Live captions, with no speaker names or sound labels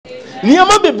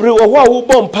Niyama bebre wo ho a wo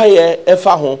bom paye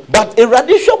efa ho but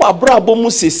erade hwe wa brabo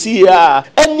mu sesi a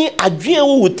eni adwen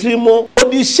wo wutrimo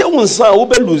odi hye wonsan wo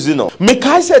be lose no me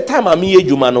kai say time am ye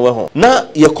adwuma no we ho na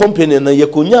ye company no ye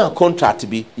konya contract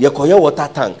bi ye koye water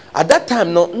tank at that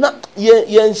time no na ye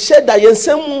nhye da ye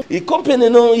nsam e company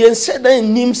no ye nhye da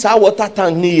nim sa water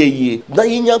tank ni ye na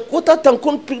ye nya water tank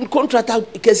contract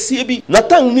kese bi na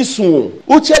tank ni su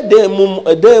o che de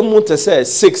mu te say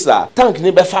 6 a tank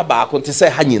ni be fa ba ko te say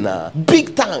ha nyina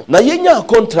big tank na ye nya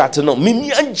contract no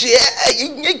me anje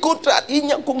ye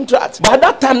contract by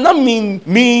that time na me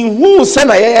who say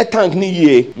na ye tank ni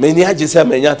ye me ni age say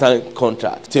me nya tank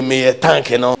contract te me ye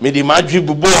tank no me di madwi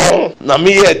bubo na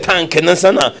me ye tank na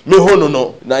sana me hono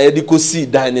no na ye di ko see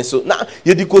dan so na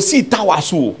ye di ko see tower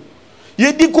so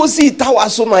ye di ko see tower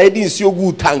so na ye di nsuo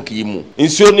gu tank yi mu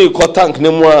nsuo ni ko tank ne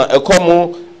mu a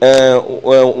ekomo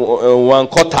one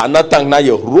quarter na tank na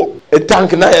ye ro a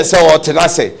tank na ye say what na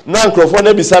say na microphone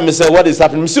na bisa me say what is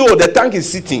happening see oh the tank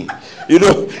is sitting you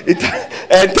know it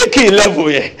taking level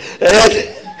here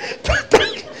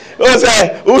o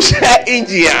say o share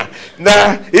engine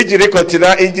na ejire continue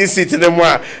engine seat na mu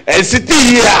a sitting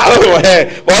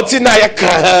here but na ye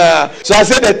so I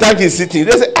said the tank is sitting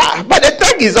they say but the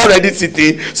tank is already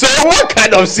sitting so what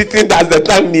kind of sitting does the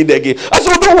tank need again I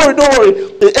said don't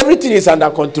worry everything is under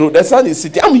control the sun is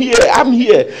sitting I'm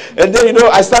here and then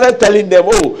I started telling them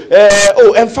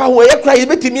and fa we cry you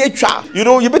betimi atwa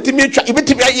you betimi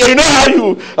how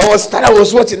you I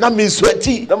was watching na me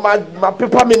sweaty na my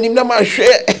paper me nim na ma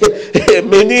hwe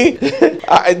many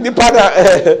nipa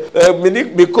many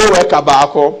me co-worker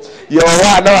baako you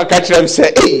wa na catch them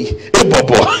say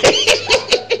bobo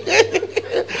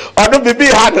I don't be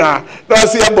hana no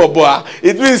see bobo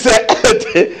it means say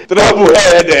trouble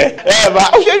there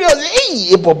but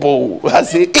okay bobo I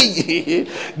say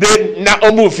then na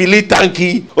omu fili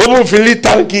tanki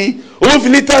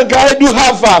I do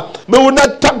have me will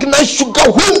not tank na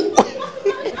sugar who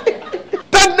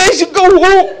tank na sugar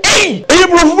who you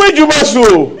bro you must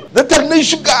the tank na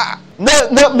sugar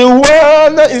na me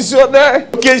wanna is your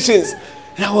occasions.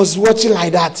 And I was watching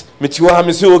like that. I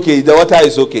say, okay, the water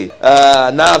is okay.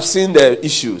 Now I've seen the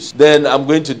issues. Then I'm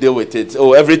going to deal with it.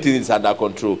 Oh, everything is under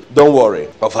control. Don't worry.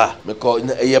 Kofa,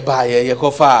 you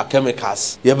buy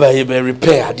chemicals. You buy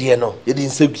repair. No, you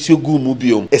didn't say so good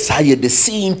mubium. It's the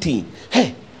same thing.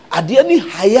 Hey, at the end,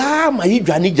 haya my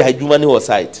Johnny Jumani was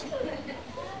site.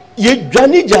 Ye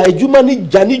Johnny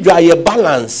Jumani ye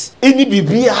balance. Any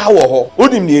bibi how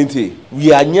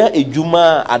we are near a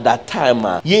Juma at that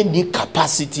time. Ye need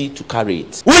capacity to carry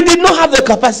it. We did not have the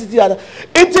capacity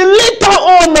until later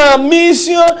on. Me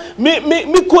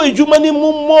ko a Jumani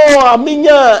more.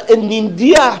 Minya in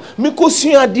India. Me ko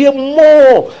siya dear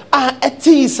more.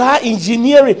 Etis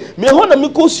engineering. Me hona me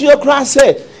ko siya class.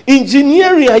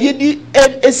 Engineering ye di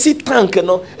AC tank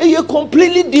no e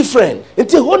completely different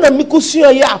enti hona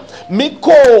mikusia ya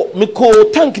miko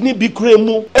tank ni bi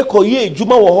kremu ekoye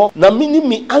adwuma wo ho na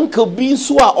mi uncle bi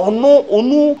so a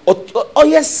onu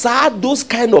oye sa those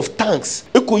kind of tanks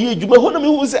ekoye adwuma hona mi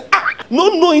hu say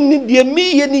no ni de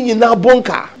mi ye ni nyina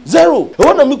bonka zero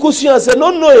hona mikusia say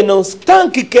no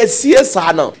tank kesie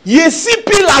sa na ye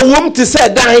sipila wom te say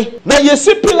dan na ye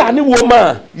sipila ni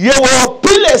woma ye wo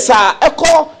pillars a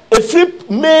eko a free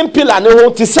main pillar no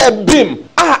to say beam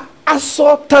I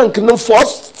saw tank no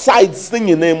first sides thing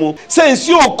in name since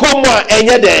you come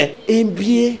enye den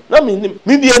mbie na me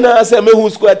die na say me hu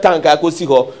square tank I go see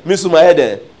ho me so my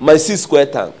head my 6 square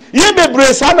tank ye be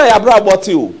brace na ya bra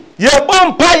boti o ye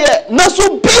bompaye na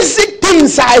so basic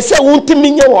things I say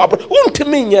untimi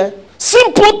nye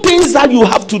simple things that you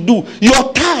have to do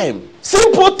your time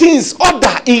simple things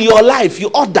order in your life you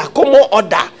order common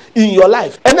order in your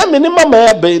life. And then minimum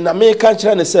in American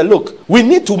China say, look, we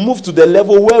need to move to the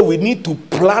level where we need to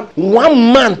plan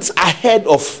 1 month ahead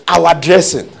of our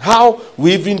dressing. How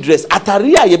we even dress.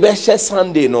 Ataria yebeshe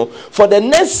Sunday, no, for the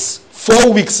next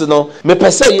 4 weeks, no, me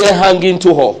pese ye hanging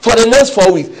to her. For the next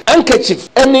 4 weeks. Handkerchief,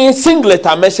 any singlet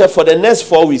I measure for the next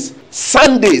 4 weeks.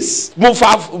 Sundays, move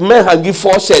have men hangi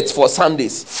 4 shirts for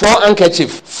Sundays, 4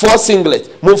 handkerchief, 4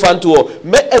 singlet, move on to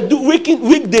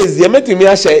weekdays, you make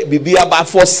me share bibi about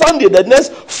for Sunday, the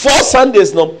next 4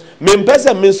 Sundays, no, me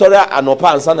mpesa me sorry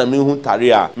anopa ansa na me hu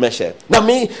taria meshe. Now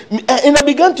me and I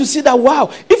began to see that wow,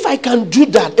 if I can do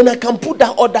that and I can put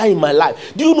that order in my life,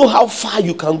 do you know how far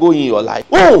you can go in your life?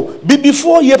 Oh,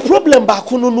 before your problem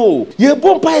back no, your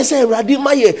bompa say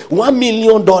radima ye $1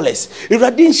 million.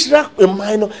 Radin shrak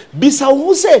minor bisa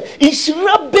who say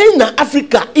ishira be na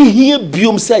Africa ihe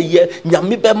biom say ye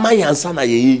nyame be mayansa na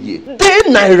ye de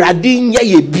na radin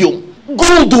ye biom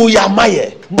gold ya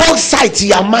maye bauxite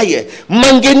yamaye,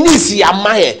 manganese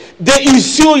yamaye, the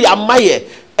issue yamaye,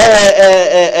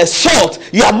 salt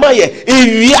yamaye,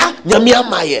 ewia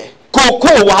nyamiamaye,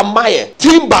 cocoa wamaye,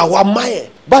 timber wamaye.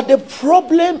 But the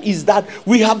problem is that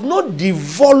we have not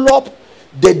developed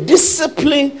the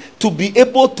discipline to be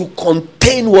able to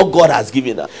contain what God has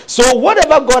given us. So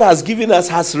whatever God has given us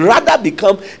has rather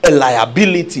become a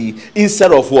liability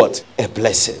instead of what? A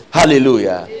blessing.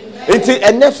 Hallelujah.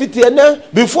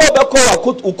 Before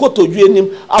ukoto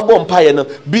juenim abompaye no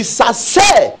bisa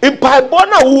se mpaebo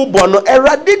na wo bo no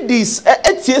erade dis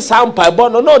etie sa mpaebo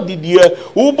no no didie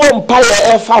wo bo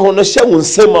mpaye efa ho no hye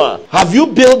wonsem a. Have you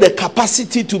built the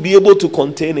capacity to be able to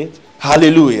contain it?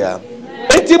 Hallelujah.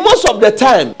 Most of the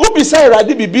time,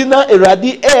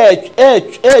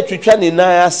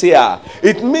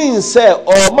 it means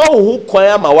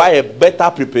a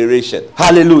better preparation.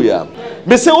 Hallelujah.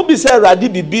 Me say ubi say radi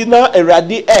bibina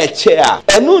eradi chair.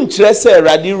 Enu nchire say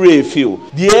eradi refill.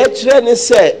 The echere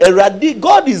say eradi,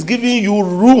 God is giving you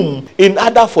room in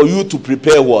order for you to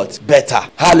prepare what? Better.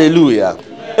 Hallelujah.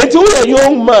 Until you're a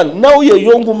young man, now you're a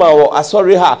young woman, or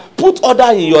sorry, put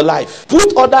order in your life.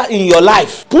 Put order in your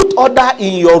life. Put order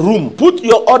in your room. Put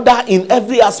your order in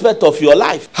every aspect of your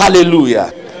life.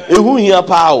 Hallelujah. The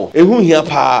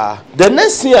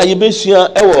next thing you be sure,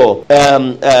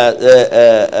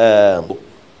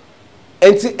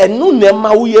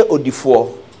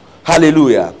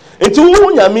 hallelujah. Enti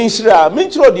wo nyame nhira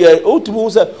menchiro de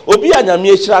otumu se obi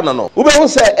anyame nhira no wo be hu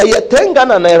se eye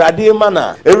tengana na erade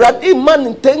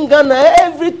man tengana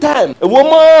every time wo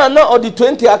mo na odi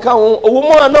 20 aka wo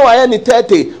mo na wa ni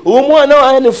 30 wo mo na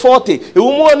wa ni 40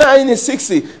 wo mo na ni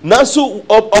 60 na so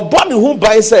oboni hu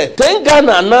ban se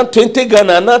tengana na 20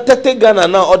 Ghana na 30 Ghana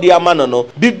na odi amana no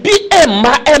bibi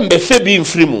emma embefe bi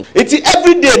mfrimu enti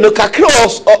every day no kakra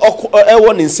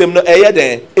ewo ni nsem no eye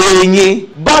den enyi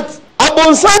but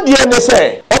abonsan die ne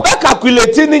say obe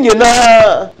calculate ni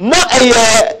nyina na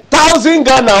 1000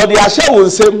 Ghana or the ahye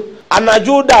wonsem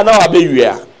anajo da na wa be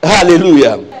wia.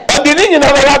 Hallelujah. Odi ni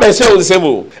nyina ba be say wonsem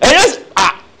o yes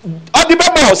odi ba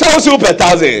ba say wonsem per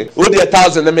 1000 o de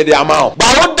 1000 na me de amount ba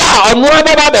wo da onu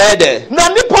ba be de na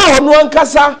nipa onu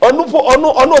ankasa onu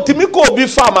otimi ko obi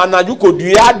farm anajo ko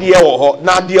dua de wo ho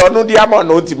na de onu de amount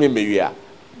na otimi me wia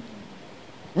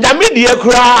nyame de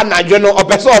kura anajo no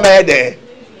opeso o be de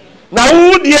na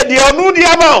who the onu the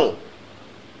amount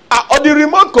or the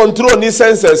remote control ni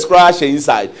sensors crash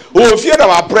inside o fear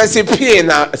na press pin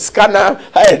na scanner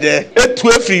head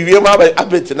etu free we ma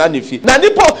abet na nifi na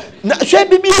nipo na hwe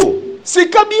bibi o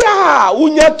sika bia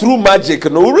unya through magic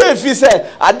no ure fi say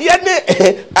ade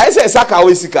ne I say saka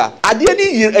we sika ade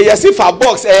ni yesi fa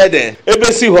box den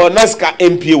ebesi ho na sika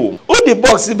empie wo o the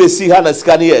box be si ha na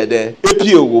sika ne den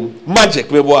epie wo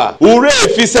magic me bo a ure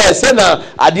fi say na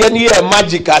ade ni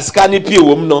magic sika ne pie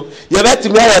wo no ye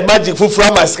betimi ya magic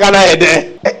fufura ma sika na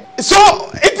den so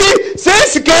it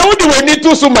says sika wo de wani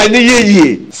to so mani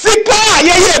ye sika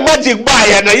ye magic ba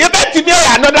ya no ye betimi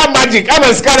ya another magic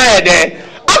ama sika na den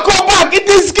back, it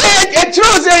is good. A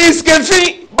trouser is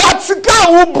cafe, but sika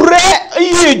ubre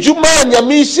ye juma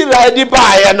nyamishi ready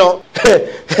by no.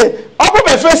 Omo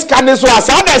be first scan so as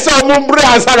I say ombre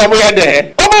answer mo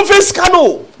yede. Omo first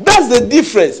scan. That's the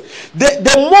difference.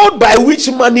 The mode by which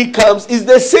money comes is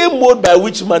the same mode by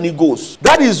which money goes.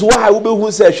 That is why we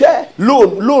who say share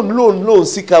loan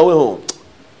sika we home.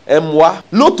 Emwa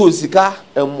loto sika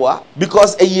emwa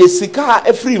because a sika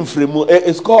every infremu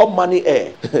is called money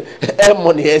air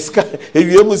money sika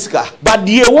ewie sika but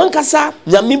the one kasa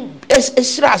nyame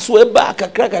esira so eba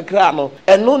kakra no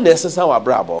eno necessary wa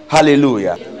brabo.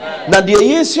 Hallelujah. Na the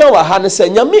yesu wa ha ne se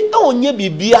nyame onye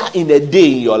bibia in a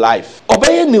day in your life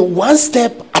obey ni one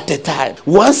step at a time,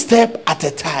 one step at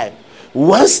a time.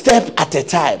 One step at a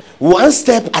time, one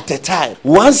step at a time,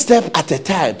 one step at a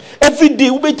time. Every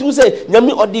day we be to say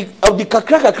nyame of the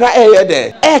kakra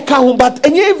there ka but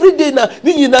every day na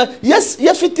yes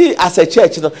fiti as a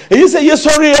church no and you say yes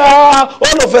sorry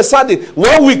all of a sudden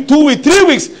 1 week 2 weeks 3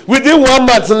 weeks within 1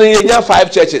 month you have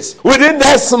 5 churches within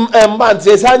that month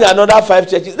there's another 5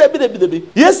 churches debi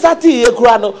yes 30 year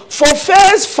kura no for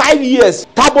first 5 years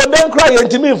taboden kura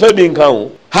yentimi mfa bi nkan.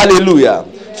 Hallelujah.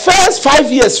 First 5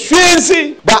 years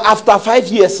crazy, but after 5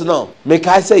 years now make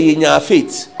I say yenya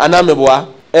faith anameboa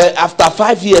after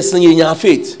 5 years yenya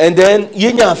faith and then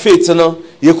yenya faith no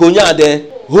yekonya de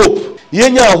hope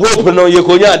yenya hope no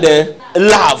yekonya de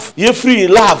love ye free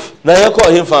love na ye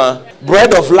call him fa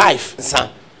bread of life son.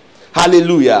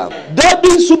 Hallelujah. That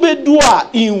been subedua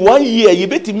in 1 year you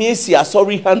betimi esi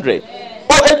sorry 100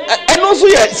 and also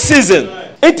your season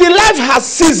it life has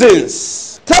seasons.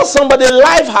 Tell somebody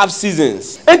life have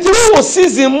seasons. And you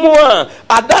season more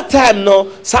at that time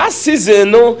no. So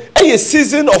season no, a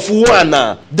season of one.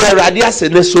 The radius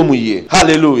in the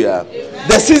hallelujah. Amen.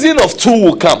 The season of 2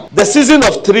 will come. The season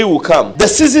of 3 will come. The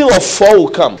season of 4 will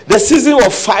come. The season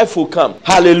of 5 will come.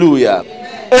 Hallelujah.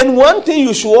 Amen. And one thing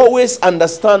you should always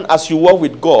understand as you walk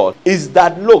with God is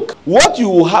that, look, what you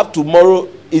will have tomorrow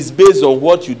is based on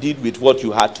what you did with what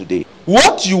you had today.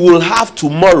 What you will have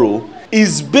tomorrow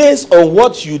is based on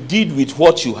what you did with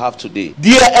what you have today.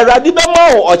 Dear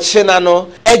Eradibama or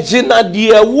Chenano, Ejina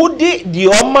dear Woody, the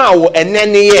Oma or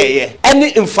any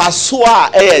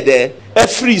infasua there. A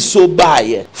free so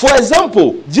buy. For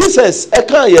example, Jesus, I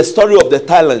can't a story of the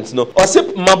talents. No, or say,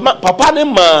 Papa ne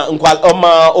ma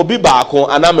oma obi baako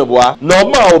anameboa.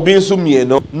 Normal obinsu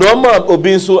mieno. Normal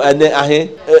obinsu ane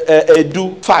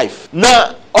do 5.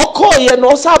 Na oko ye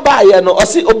no saba ye no.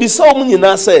 Osi obisa omu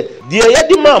nyina say, die ye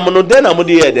di ma mo no den na mo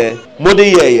de ye de. Mo de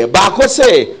ye baako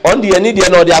say on the any de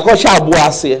no de akosha abo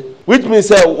ase. Which means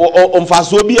say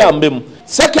omfaso bi ambem.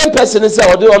 Second person is say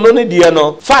only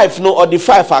the 5 no or the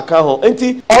 5 account.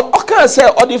 Enti o can say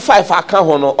or the 5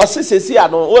 account no or sisi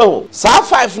ano well sa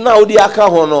 5 now the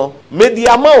account no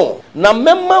media ma na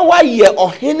memma wa ye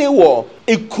ohene wo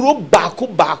ekuro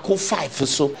baako 5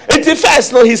 so. Enti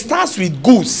first no he starts with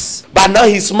goods but now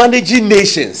he's managing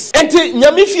nations. Enti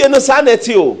nyame fie no sa na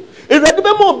ti o. Look,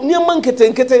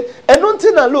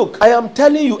 I am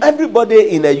telling you, everybody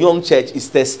in a young church is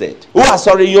tested. Oh,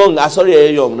 sorry, young.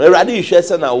 Already you share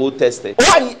some will tested.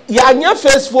 Oh, you are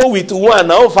faithful with 1,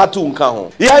 for 2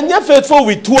 nkaho. You are faithful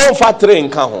with 2, for 3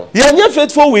 nkaho. You are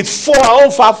faithful with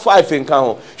 4, for 5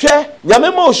 nkaho. Share.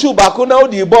 Yamemo shoe back now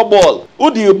the ball.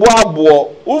 Udi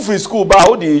boabo. Ufi school ba.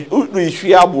 Udi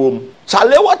share boom.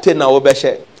 Chale what na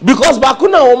obeshe. Because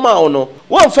bakuna oma ono.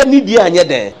 One fa nidi anye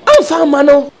den. Anfa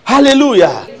mano.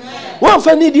 Hallelujah. One fa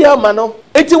nidi mano.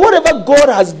 It's whatever God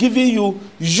has given you,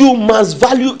 you must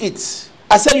value it.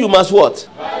 I said you must what?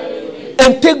 Value it.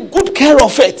 And take good care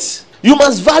of it. You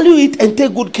must value it and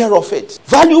take good care of it.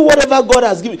 Value whatever God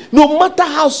has given. No matter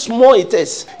how small it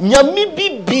is. Nyami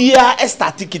bibia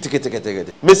estatic.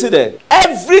 Me see there.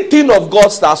 Everything of God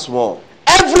starts small.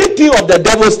 Everything of the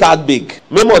devil start big.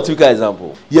 Memo typical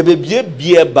example. Ye be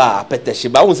bie ba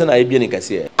peteshiba won say na ye bie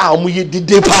nikase. Ah mu ye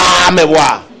dide pa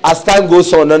mewa. As time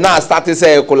goes on now start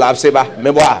say collapse ba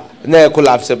mewa. Na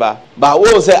collapse ba. Ba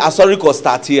wo say asori ko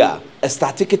start here.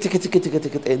 Start tik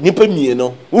nipa mie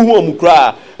no. Uhu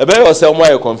omukra e be yo say omo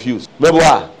ye confused.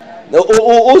 Mewa.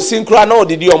 O sinkra na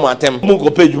odidi omo atem mu ko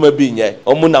pedwuma bi nye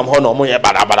omo nam ho na omo ye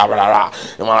bara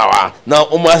na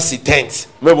omo assistant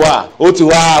meboa oti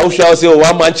wa o hwa say o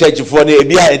one man church for na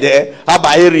ebi aide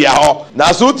aba area ho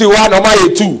na so oti wa na omo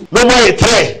ye 2 no mo ye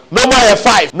 3 no mo ye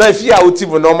 5 na fi a oti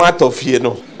mo no ma tofie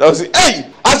no na say hey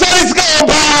asori ska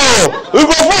ba we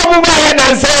go for mo ba ye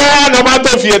na say no ma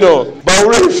tofie no ba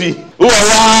wo refi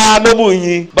wa no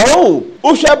bunyi ba o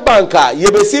hwe banka ye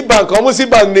be si bank omo si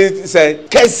bank ni say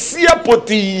kesia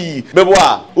poti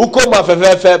meboa ukoma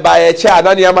fefefe ba ye cha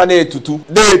na niam na etutu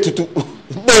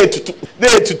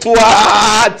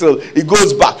till it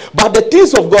goes back. But the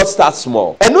things of God start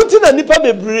small. And nothing that nipa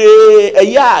bebre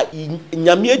eya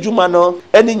nyame adwuma no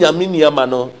ene nyame niama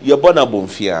no ye bona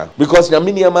bomfia because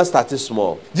nyame niama started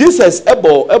small. Jesus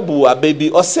ebu a baby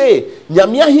or say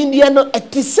nyame ahindia no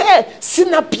etise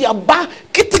sinapia ba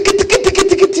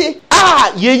kiti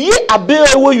yeyi abe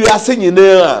wo yu ase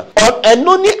nyina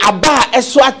eno ni aba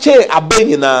eso ache abe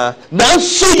nyina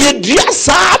nanso ye dua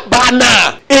sa ba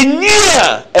na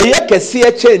enyia eye kese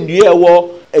ache ndue wo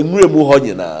enwuremu ho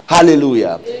nyina.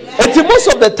 Hallelujah. And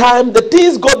most of the time the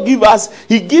things God give us,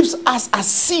 he gives us as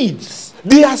seeds.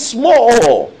 They are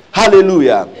small.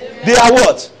 Hallelujah. They are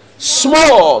what?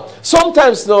 Small.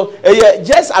 Sometimes no,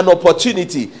 just an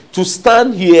opportunity to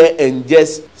stand here and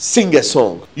just sing a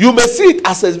song. You may see it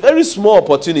as a very small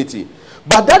opportunity,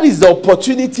 but that is the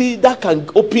opportunity that can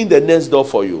open the next door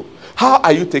for you. How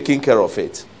are you taking care of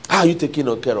it? How are you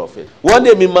taking care of it? One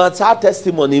day, my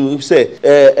testimony, we say,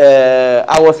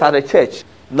 I was at a church.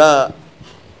 Now,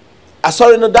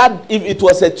 sorry, no, that if it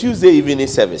was a Tuesday evening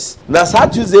service. Now,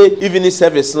 Tuesday evening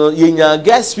service, no, you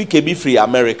guest speaker be free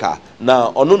America.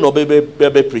 Now, ono no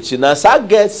bebe preaching. Now,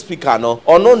 guest speaker no,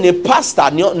 ono ne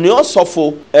pastor ne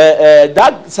osofo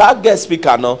that guest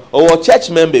speaker no, or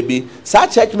church member be.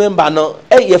 Church member no,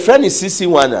 your friend is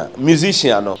CC1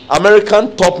 musician no,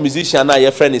 American top musician na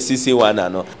your friend is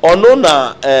CC1 no. Ono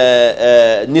na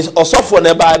ni osofo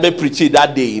ne ba be preaching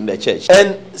that day in the church.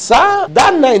 And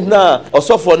that night na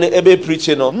osofo ne ebe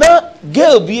preaching no. Na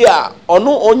girl be a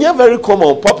ono onye very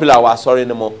common popular wa sorry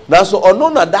no mo. Na so ono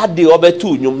na that day obe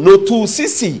tu nyum no to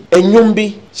sisi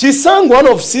enyumbi She sang one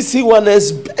of CC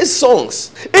Warner's best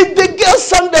songs. And the girl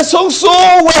sang the song so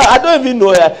well. I don't even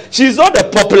know her. She's not the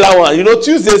popular one. You know,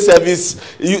 Tuesday service,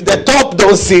 the top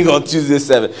don't sing on Tuesday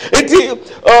service.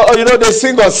 You know, they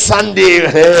sing on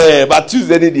Sunday, but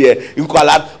Tuesday in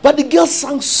Kuala. But the girl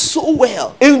sang so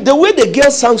well. And the way the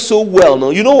girl sang so well,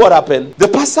 no, you know what happened? The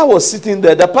pastor was sitting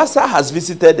there. The pastor has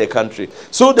visited the country.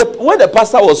 So when the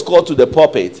pastor was called to the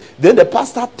pulpit, then the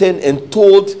pastor turned and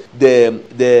told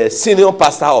the senior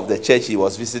pastor of the church he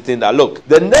was visiting that, look,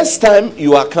 the next time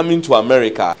you are coming to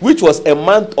America, which was a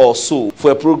month or so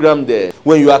for a program there,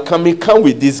 when you are coming, come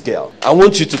with this girl. I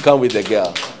want you to come with the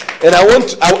girl. And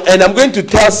I'm going to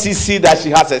tell CC that she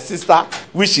has a sister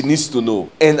which she needs to know.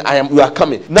 And we are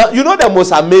coming. Now, you know the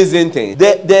most amazing thing?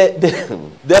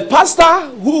 The pastor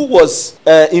who was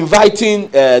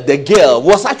inviting the girl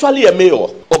was actually a mayor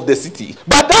of the city.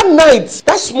 But that night,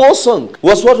 that small song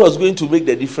was what was going to make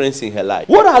the difference in her life.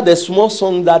 What are the small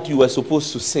songs that you were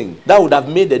supposed to sing that would have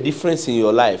made the difference in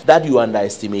your life that you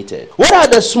underestimated? What are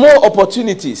the small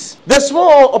opportunities? The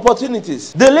small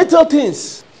opportunities, the little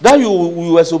things that you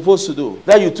were supposed to do,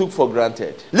 that you took for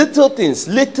granted. Little things.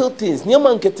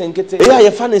 Nyaman kete. Yeah,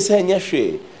 you funny say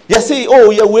nyeshe. You say,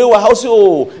 oh, yeah, we were house,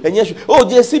 oh, and yes, oh,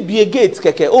 dear, see, be a gate,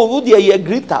 keke, oh, dear, ye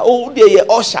grita, oh, dear, ye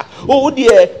osha, oh,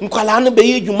 dear, Nkwalana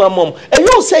be you, my mom. And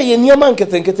you say, ye nyaman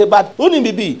kete, but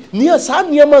only be near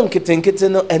some nyaman kete,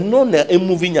 and no, and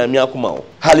moving yamyakumao.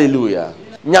 Hallelujah.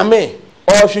 Nyame.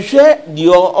 Or she shared the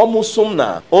almost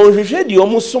sumna, or she shared the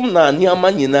almost sumna near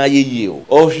manina ye,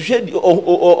 or she shared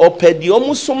or paid the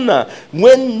almost sumna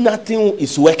when nothing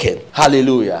is working.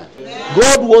 Hallelujah.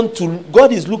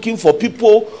 God is looking for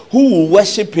people who will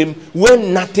worship him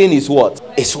when nothing is what?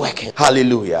 Is working.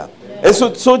 Hallelujah. And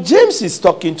so James is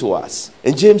talking to us.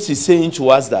 And James is saying to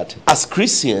us that as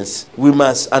Christians, we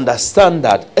must understand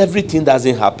that everything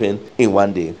doesn't happen in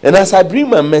one day. And as I bring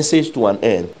my message to an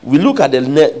end, we look at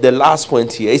the last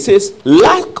point here. It says,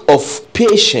 lack of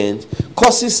patience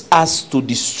causes us to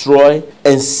destroy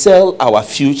and sell our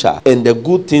future and the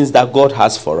good things that God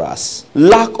has for us.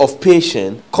 Lack of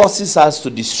patience causes us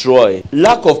to destroy.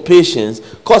 Lack of patience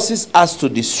causes us to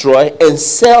destroy and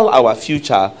sell our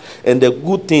future and the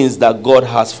good things that God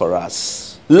has for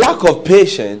us. Lack of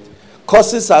patience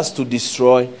causes us to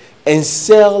destroy and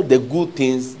sell the good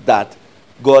things that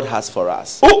God has for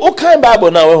us. What kind of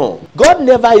Bible now? God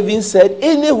never even said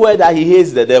anywhere that he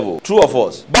hates the devil. True of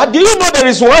us. But do you know there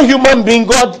is one human being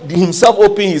God himself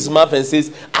opened his mouth and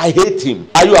says, I hate him.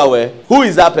 Are you aware? Who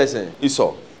is that person?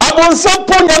 Esau. I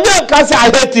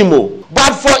hate him.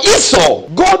 But for Esau,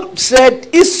 God said,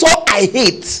 Esau I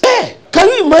hate. Hey, can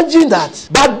you imagine that?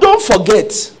 But don't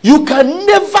forget, you can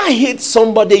never hate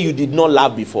somebody you did not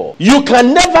love before. You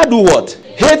can never do what?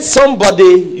 Hate somebody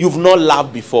you've not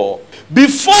loved before.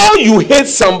 Before you hate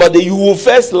somebody, you will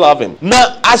first love him.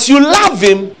 Now, as you love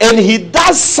him and he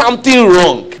does something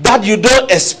wrong that you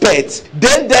don't expect,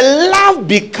 then the love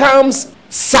becomes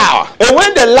sour. And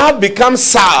when the love becomes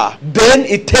sour, then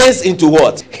it turns into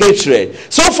what? Hatred.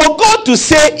 So for God to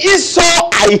say, Esau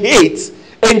I hate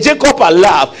and Jacob I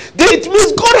love, then it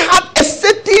means God had a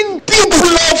certain deep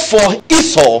love for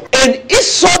Esau, and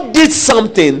Esau did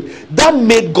something that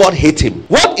made God hate him.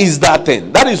 What is that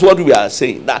thing? That is what we are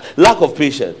saying, that lack of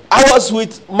patience. I was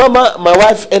with Mama, my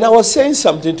wife, and I was saying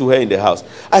something to her in the house.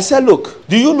 I said, look,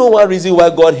 do you know one reason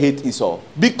why God hates Esau?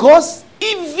 Because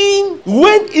even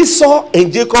when Esau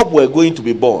and Jacob were going to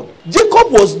be born,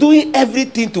 Jacob was doing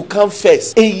everything to come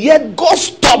first, and yet God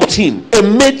stopped him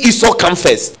and made Esau come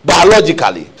first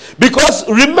biologically. Because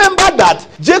remember that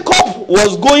Jacob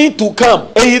was going to come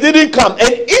and he didn't come,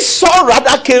 and Esau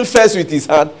rather came first with his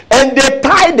hand, and they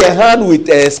tied the hand with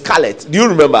a scarlet. Do you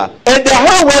remember? And the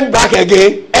hand went back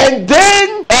again, and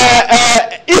then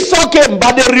Esau came,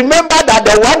 but they remember that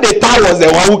the one they tied was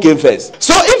the one who came first.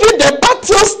 So even the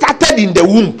battle started in the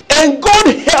womb, and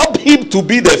God helped him to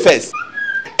be the first.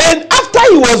 And after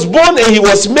he was born and he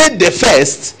was made the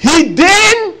first, he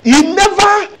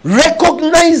never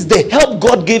recognized the help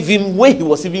God gave him when he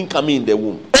was even coming in the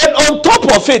womb. And on top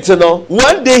of it,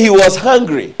 one day he was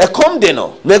hungry.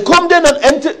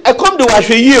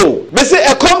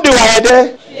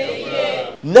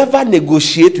 Never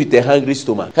negotiate with a hungry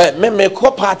stomach.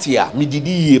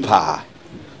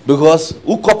 Because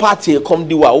uko party come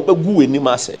di wa obegu enim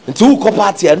ase nti uko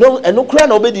party no kra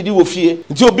na obedidi wo fie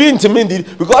nti obi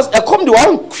ntimi because e come di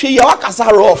wa hwe ya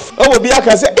wakasa rough e wo bi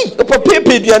aka say eh papa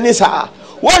duane sa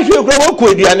Why you grow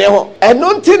Quadiano? And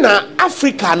nothing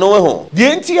Africa no.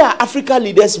 The entire Africa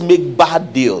leaders make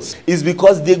bad deals is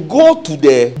because they go to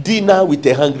the dinner with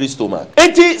a hungry stomach.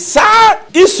 Eti sa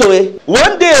isoe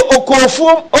one day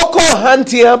okofum oko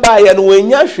hantia by and when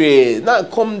yashe na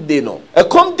come de no. A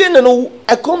come de no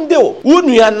a come de o.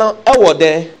 Unuya na ewo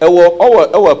de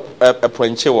ewo a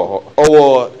pranche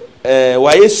wo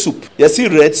why soup? You see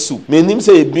red soup. My name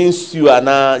say bean stew and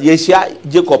Yeshia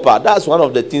Jacob. That's one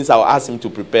of the things I'll ask him to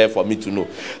prepare for me to know.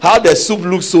 How the soup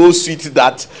looks so sweet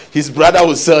that his brother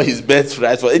will sell his best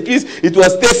rice for it. It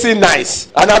was tasting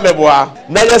nice. And I remember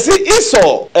now you see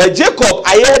Esau Jacob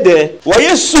I had the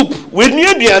why soup with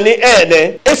new biane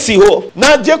esiho.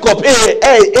 Now Jacob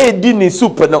dini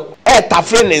soup no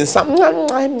tafrin in some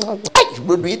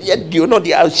you know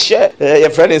the share your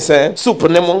friend is soup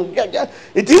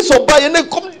it is so by and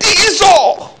come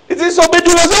diesel. It is so bad.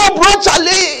 You know, bro,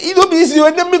 Charlie. You know, busy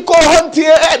when they call hunting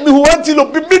and who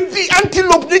antelope, the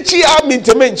antelope, the chia, mean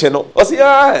to mention. I say,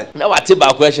 now I take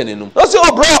my question in. I say,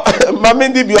 oh, bro, my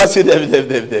men did you say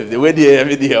the way they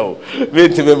video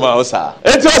made to me, mouse.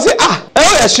 And so I say,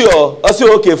 oh, sure. I say,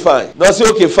 okay, fine. No, I say,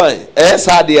 okay, fine.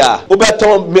 Sadia,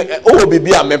 Oberton, oh,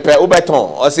 baby, I'm a pair,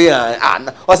 Oberton. I say,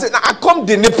 I come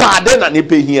the Nepal, then I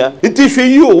pay here. It is for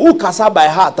you who cassa by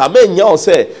heart. I mean, you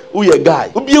say, who you guy.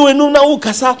 Who be we know now who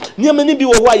cassa. Near many be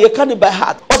why you can't by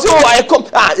heart. Also, I come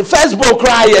Facebook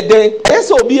cry a day. Yes,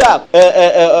 so be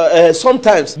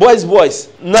sometimes boys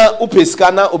na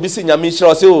upeska na obisi nyamisha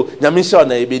or say nyamisha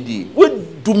na ebedi.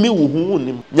 What do me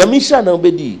who nyamisha na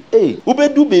obedi? Hey,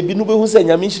 ubedu baby no be who say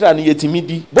nyamisha na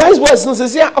yetimidi. Boys no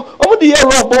say omo de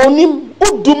rob onim.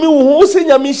 What do me who say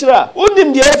nyamisha?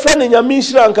 Onim de friend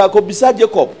nyamisha nka ko bisa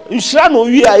Jacob. Nshira no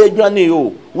wi ayadwane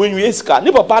o. When you ask,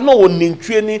 ni papa no one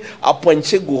training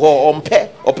appointed go ompe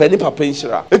or penny papa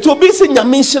inshira. It will be saying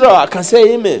Yamishra, I can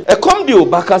say amen. A come you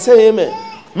back, I say amen.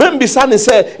 Membi son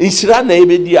say inshira na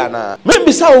ebediana.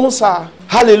 Membi sa unsa.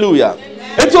 Hallelujah.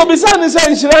 It will be son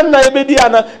say inshira na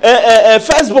ebediana.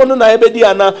 Firstborn na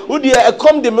ebediana. Udi a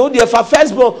come de me udi for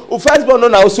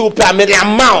firstborn na also pay me the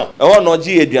amount. Oh no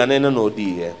ji ediana no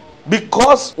di.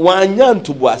 Because wanyan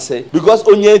tubuase because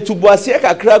onye tubuase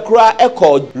kakra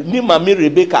eko ni mami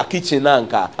Rebecca kitchen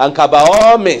anka by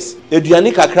all means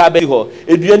eduani kakra be ho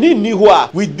eduani ni ho a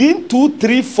within 2,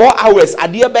 3, 4 hours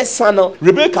ade be sano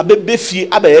Rebecca be fie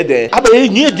abaye den abaye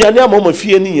nyi eduani amoma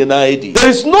fie ni nyina edi. There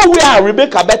is no way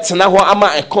Rebecca betena ho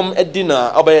ama ekom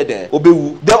edina abaye den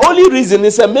obewu. The only reason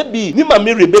is maybe ni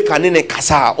mami Rebecca ne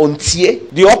kasa ontie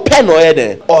the open no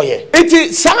eden oye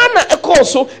enti sana eko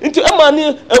so enti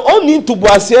amani only to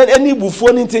boase any bufo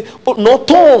nti no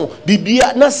ton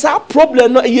bibia na sa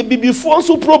problem no ye bibifo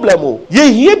so problem o ye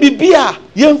hie bibia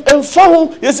ye emfa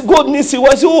ho yes god ni si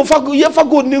was o fa ye fa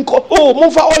god ni nko o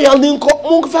mo fa oil ni nko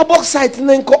mo fa bauxite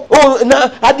ni nko o na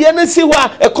ade na si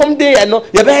wa e come dey no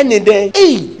ye be ni den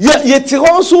ye ti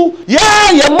ho so ye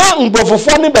ma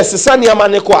mbofofo ni besesa ni ama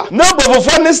ne kwa na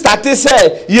mbofofo ni start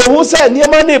say ye hu say ni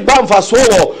ama ne ba mfa so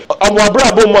wo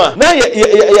amwabra bo mu a na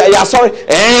ya sorry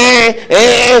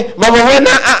mama wana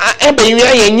ebe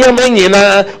ye nyama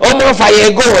nyina o mo fa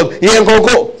ye gold ye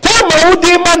nkoko tama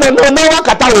udi mana no na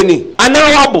wakata weni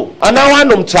anawabu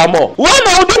anawanum chamo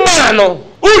wana udi mana no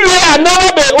uli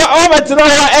anawabe obetina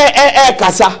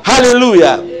kasa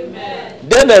hallelujah.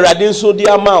 Then the radin so the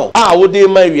amount would they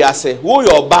my wiase wo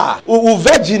your bar wo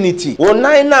virginity wo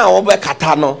nine na obe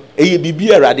katano eye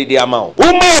bibia radi the amount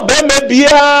wo ma be me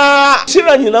bia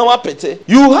shira nyina wa pete.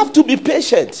 You have to be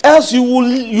patient else you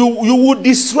will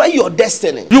destroy your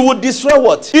destiny. You will destroy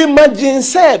what? Imagine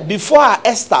say before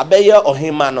Esther be ye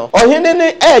ohima no ohene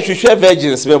ne hwehwe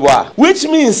virgins be boa which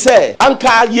means say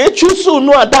anka ye chusu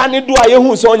no adane do aye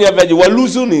hu so onye virgin wa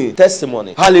lose ni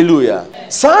testimony. Hallelujah.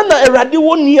 Sana erade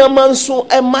wo niaman so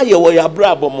ema ye wo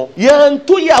yabrabomo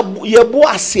yanto ye bo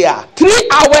ase a 3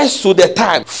 hours to the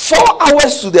time 4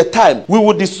 hours to the time we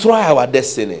will destroy our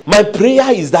destiny. My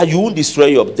prayer is that you won't destroy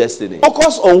your destiny.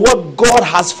 Focus on what God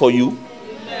has for you.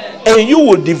 Amen. And you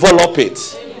will develop it.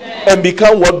 Amen. And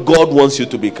become what God wants you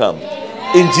to become.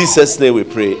 Amen. In Jesus' name we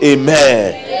pray.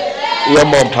 Amen. Your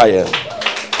umpire.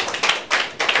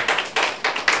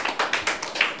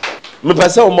 Me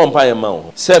pese o umpire ma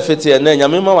o. Sefete na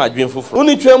nyame ma wadwen foforo.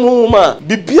 Oni twam honhom a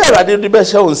bibia rade de be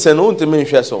hye wo nse no nteme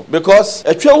nhwe so because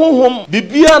atwa honhom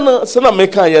bibia na se na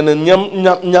meka ye na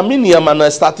nyame niama na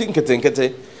starting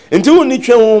ketenkete. Until we need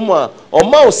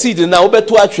or seed now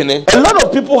beto atwene. A lot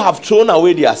of people have thrown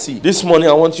away their seed. This morning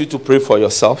I want you to pray for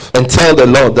yourself and tell the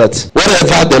Lord that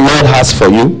whatever the Lord has for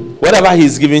you, whatever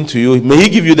He's giving to you, may He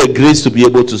give you the grace to be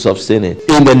able to sustain it.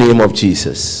 In the name of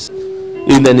Jesus.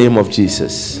 In the name of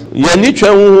Jesus.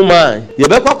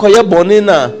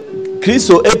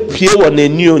 Kristo epie wɔ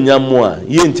n'ani onyam a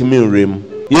yɛntimi nrem.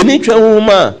 Yɛni twɛn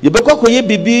homa yɛbɛkɔ akɔyɛ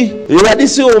bibi Awurade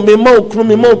sɛ o mema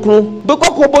okunu bɛkɔ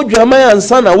akɔbɔ dwaman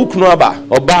ansa na wo kunu aba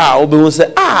ɔba a wobɛhu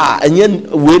sɛ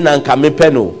ɛnyɛ wei na nka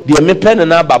mepɛ no deɛ mepɛ no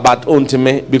na aba but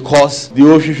ontime because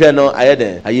deɛ ɔhwehwɛ no ayɛ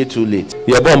den ayɛ too late.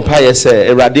 Yɛbɔ mpaeɛ sɛ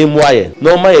Awurade mmoa yɛ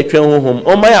na ɔma yɛtwɛn honhom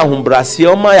ɔma yɛ ahobraseɛ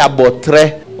ɔma yɛ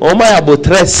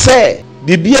abɔtrɛ sɛ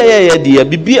Bibi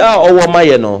a owo ma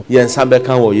ye no yensa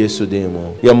beka wo Yesu din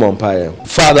mu.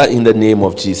 Father, in the name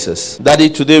of Jesus. Daddy,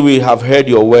 today we have heard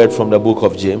your word from the book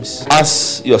of James.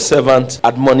 As your servant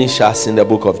admonish us in the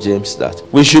book of James that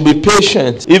we should be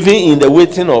patient even in the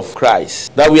waiting of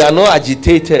Christ, that we are not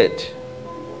agitated.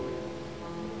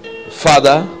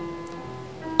 Father,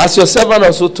 as your servant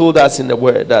also told us in the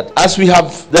word that as we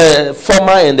have the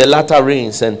former and the latter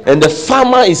rains and the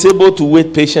farmer is able to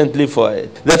wait patiently for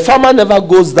it. The farmer never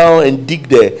goes down and dig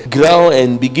the ground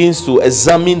and begins to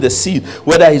examine the seed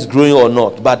whether it's growing or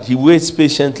not, but he waits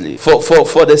patiently for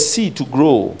the seed to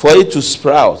grow, for it to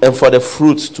sprout, and for the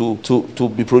fruits to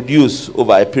be produced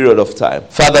over a period of time.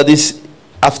 Father, this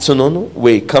afternoon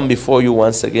we come before you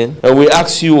once again and we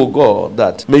ask you, O God,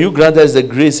 that may you grant us the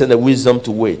grace and the wisdom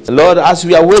to wait. Lord, as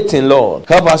we are waiting, Lord,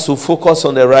 help us to focus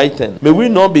on the right thing. May we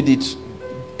not be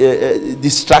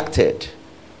distracted,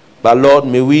 but Lord,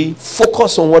 may we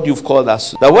focus on what you've called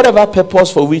us to. That whatever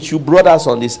purpose for which you brought us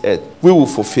on this earth, we will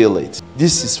fulfill it.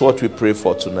 This is what we pray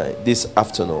for tonight, this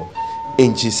afternoon.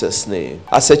 In Jesus' name.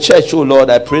 As a church, oh Lord,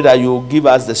 I pray that you will give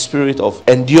us the spirit of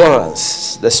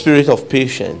endurance, the spirit of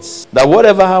patience, that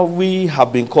whatever we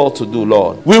have been called to do,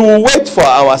 Lord, we will wait for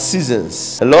our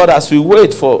seasons. And Lord, as we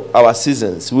wait for our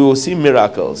seasons, we will see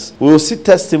miracles, we will see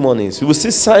testimonies, we will see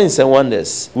signs and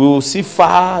wonders, we will see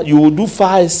you will do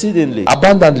far exceedingly,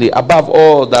 abundantly, above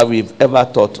all that we've ever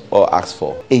thought or asked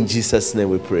for. In Jesus' name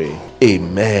we pray.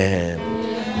 Amen.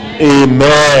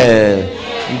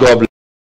 Amen. God bless.